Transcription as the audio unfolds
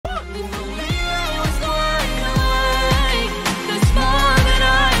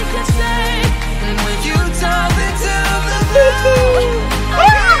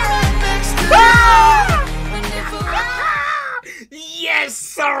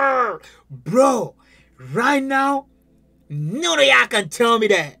sir. Bro, right now, none of y'all can tell me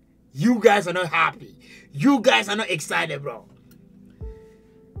that you guys are not happy. You guys are not excited, bro.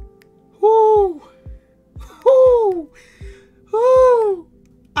 Woo. Woo. Woo.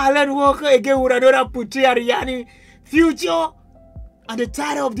 Alan Walker again with another Putri Ariani future. And the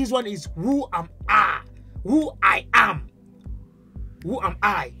title of this one is Who Am I? Who I Am. Who am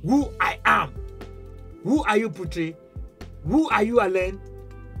I? Who I am. Who are you, Putri? Who are you, Alan?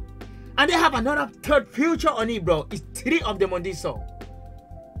 And they have another third future on it, bro. It's 3 of them on this song.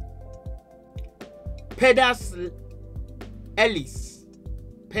 Peder's Elias.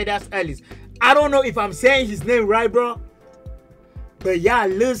 Peder's Elias. I don't know if I'm saying his name right, bro. But yeah,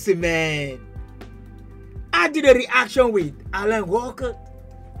 listen, man. I did a reaction with Alan Walker.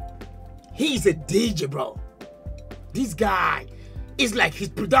 He's a DJ, bro. This guy is like, his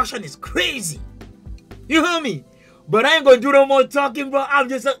production is crazy. You hear me? But I ain't gonna do no more talking, bro. I'm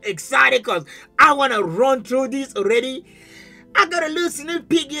just so excited because I wanna run through this already. I got a little sneak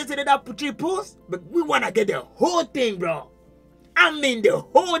peek yesterday that Putri post, but we wanna get the whole thing, bro. I mean the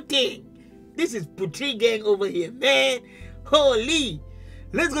whole thing. This is Putri gang over here, man. Holy.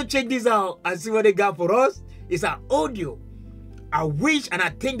 Let's go check this out and see what they got for us. It's an audio. I wish, and I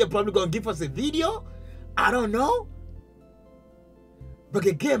think they're probably gonna give us a video. I don't know. But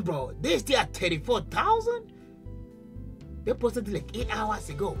again, bro, they still at 34,000. They posted it like 8 hours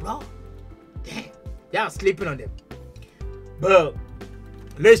ago, bro. Damn, y'all sleeping on them. But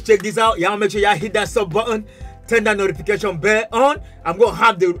let's check this out. Y'all make sure y'all hit that sub button, turn that notification bell on. I'm gonna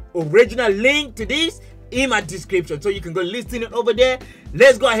have the original link to this in my description, so you can go listen it over there.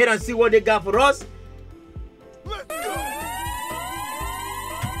 Let's go ahead and see what they got for us. Let's go.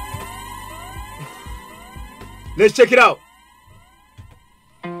 Let's check it out.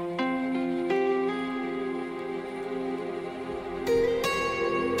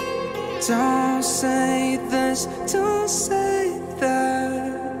 Don't say this, don't say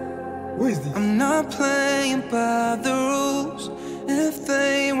that. Who is this? I'm not playing by the rules. If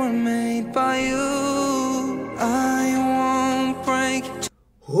they were made by you, I won't break.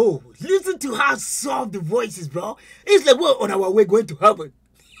 Oh, listen to how soft the voice is, bro. It's like we're on our way going to heaven.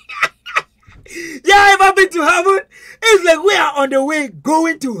 Yeah, ever been to heaven? It's like we are on the way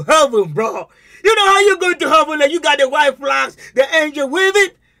going to heaven, bro. You know how you go to heaven, like you got the white flags, the angel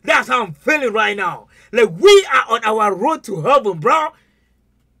waving? That's how I'm feeling right now. Like we are on our road to heaven, bro.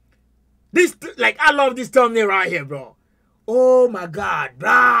 This, like, I love this thumbnail right here, bro. Oh my God,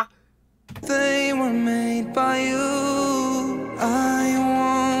 bro. They were made by you. I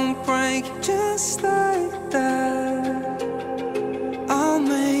won't break just like that. I'll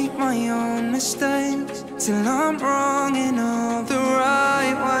make my own mistakes till I'm wrong in all the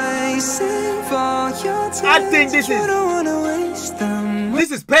right ways. Save all your tears. I think this is. I don't wanna waste them.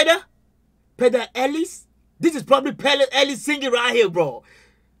 This is Peder. Peder Elias. This is probably Peder Elias singing right here, bro.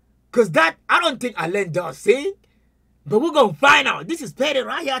 Cause that, I don't think Alan does sing. But we're gonna find out. This is Peder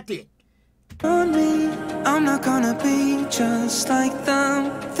right here, I think. On me, I'm not gonna be just like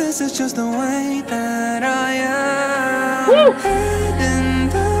them. This is just the way that I am. Woo! Head in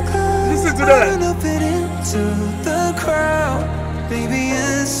the clouds, listen to that. I'm gonna fit into the crowd. Baby,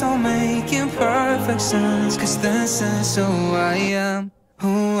 it's all making perfect sense. Cause this is who I am.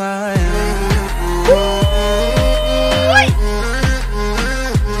 Who I am.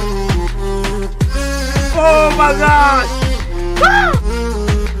 Oh my God!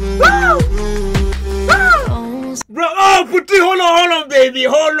 Bro, oh Putri, hold on, baby,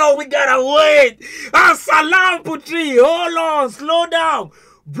 hold on, we gotta wait. Salam, Putri, hold on, slow down,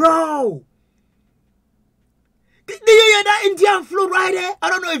 bro. Did you hear that Indian flute right there? I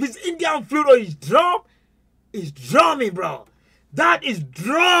don't know if it's Indian flute or it's drum. It's drumming, bro. That is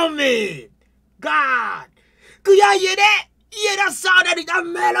drumming. God, could y'all hear that? Hear that sound, that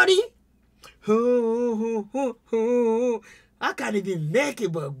melody? I can't even make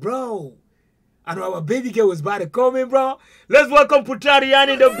it, but bro. I know our baby girl was about to come in, bro. Let's welcome Putri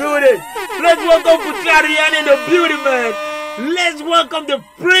Ariani in the building. Let's welcome Putri Ariani in the building, man. Let's welcome the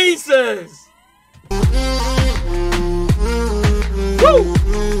princess. Woo!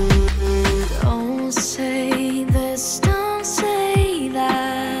 Don't say this, don't say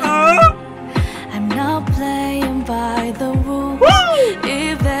that. I'm not playing by the rules.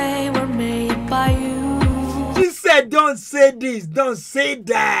 If they were made by you. She said, don't say this, don't say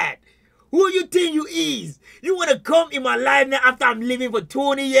that. Who you think you is? You want to come in my life now after I'm living for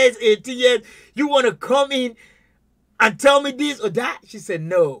 20 years, 18 years? You want to come in and tell me this or that? She said,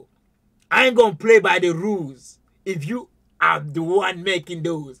 no. I ain't going to play by the rules if you are the one making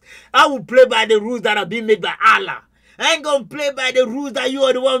those. I will play by the rules that are being made by Allah. I ain't gonna play by the rules that you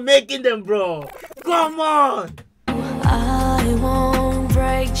are the one making them, bro. Come on. I won't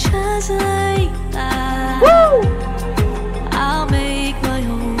break just like that. Woo! I'll make my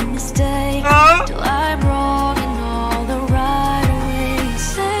own mistake till I'm wrong in all the right ways.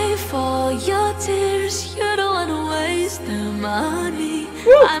 Save all your tears, you don't wanna waste them on me.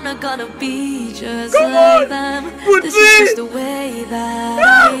 Woo! I'm not gonna be just Come like on, them. Putri! This is just the way that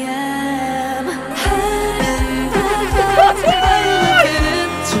I am. And I look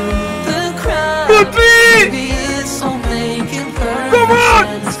into the crowd. Putri! Maybe it's all making perfect Come on!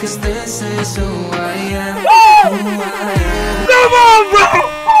 sense, 'cause this is who I am. Woo! Who I am. Come on, bro!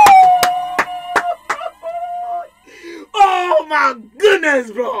 Oh my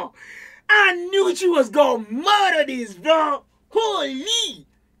goodness, bro! I knew she was gonna murder this, bro! Holy!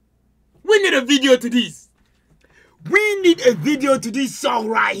 We need a video to this. We need a video to this song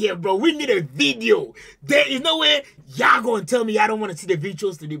right here, bro. We need a video. There is no way y'all gonna tell me y'all don't want to see the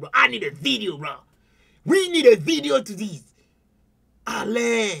visuals today, bro. I need a video, bro. We need a video to this.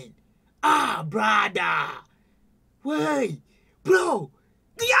 Alan. Brother. Wait. Bro.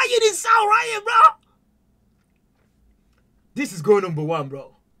 Do y'all hear this sound right here, bro? This is going number 1,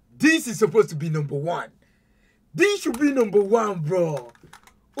 bro. This is supposed to be number 1. This should be number 1, bro.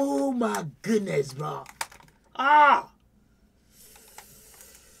 Oh my goodness, bro. I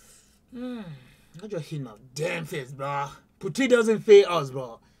just hit my damn face, bro. Putri doesn't fail us,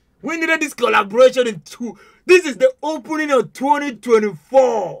 bro. We needed this collaboration in this is the opening of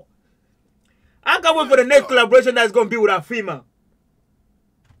 2024. I can't wait for the next collaboration that's gonna be with our female.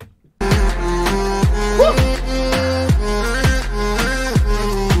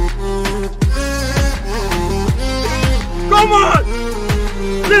 Come on!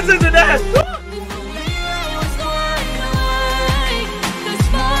 Listen to that!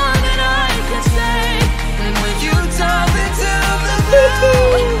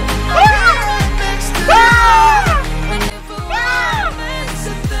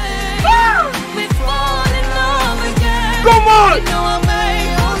 Come on!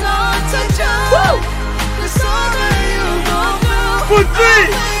 Putri!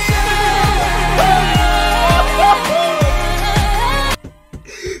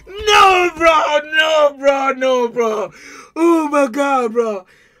 No, bro. Oh my God, bro.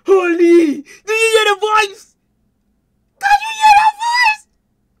 Holy! Do you hear the voice? Can you hear the voice?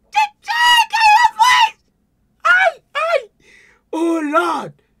 Can you hear the voice? Ay! Oh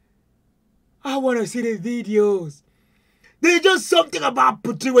Lord! I want to see the videos. There's just something about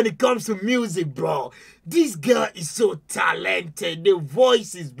Putri when it comes to music, bro. This girl is so talented. The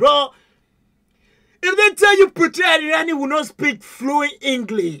voices, bro. If they tell you Putri Ariani will not speak fluent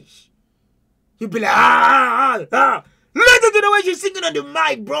English, you'll be like, Listen to the way she's singing on the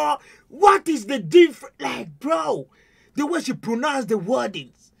mic, bro. What is the difference? Like, bro, the way she pronounced the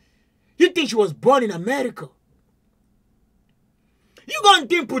wordings. You think she was born in America? You gonna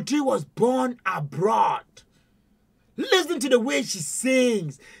think Putri was born abroad? Listen to the way she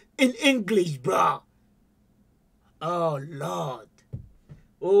sings in English, bro. Oh, Lord.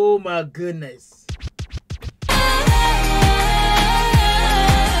 Oh, my goodness.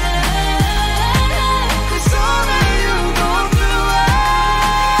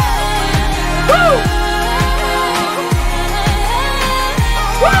 Woo!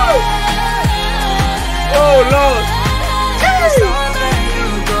 Woo! Oh, Lord.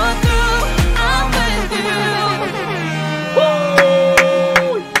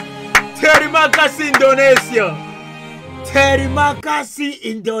 Terima kasih Indonesia. Terima kasih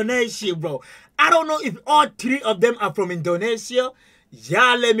Indonesia, bro. I don't know if all 3 of them are from Indonesia.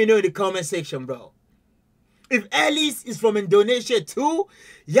 Y'all let me know in the comment section, bro. If Elias is from Indonesia too,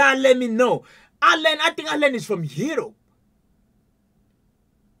 y'all let me know. I think Alan is from Europe.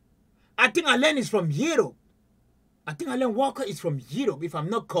 I think Alan Walker is from Europe, if I'm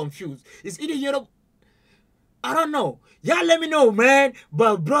not confused. Is either Europe? I don't know. Y'all let me know, man.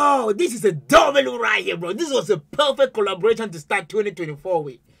 But, bro, this is a double right here, bro. This was a perfect collaboration to start 2024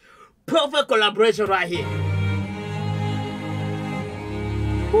 with. Perfect collaboration right here.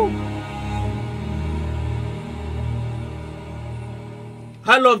 Whew.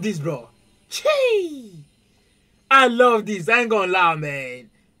 I love this, bro. Chee! I love this. I ain't gonna lie, man.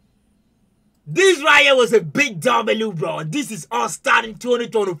 This right here was a big W, bro. This is us starting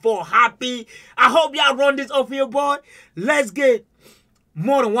 2024 happy. I hope y'all run this off your board. Let's get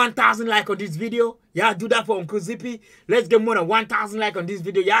more than 1,000 likes on this video. Y'all do that for Uncle Zippy. Let's get more than 1,000 likes on this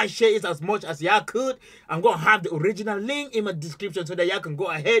video. Y'all share it as much as y'all could. I'm going to have the original link in my description so that y'all can go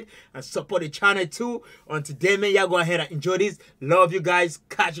ahead and support the channel too. Until then, man, y'all go ahead and enjoy this. Love you guys.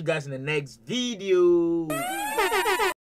 Catch you guys in the next video.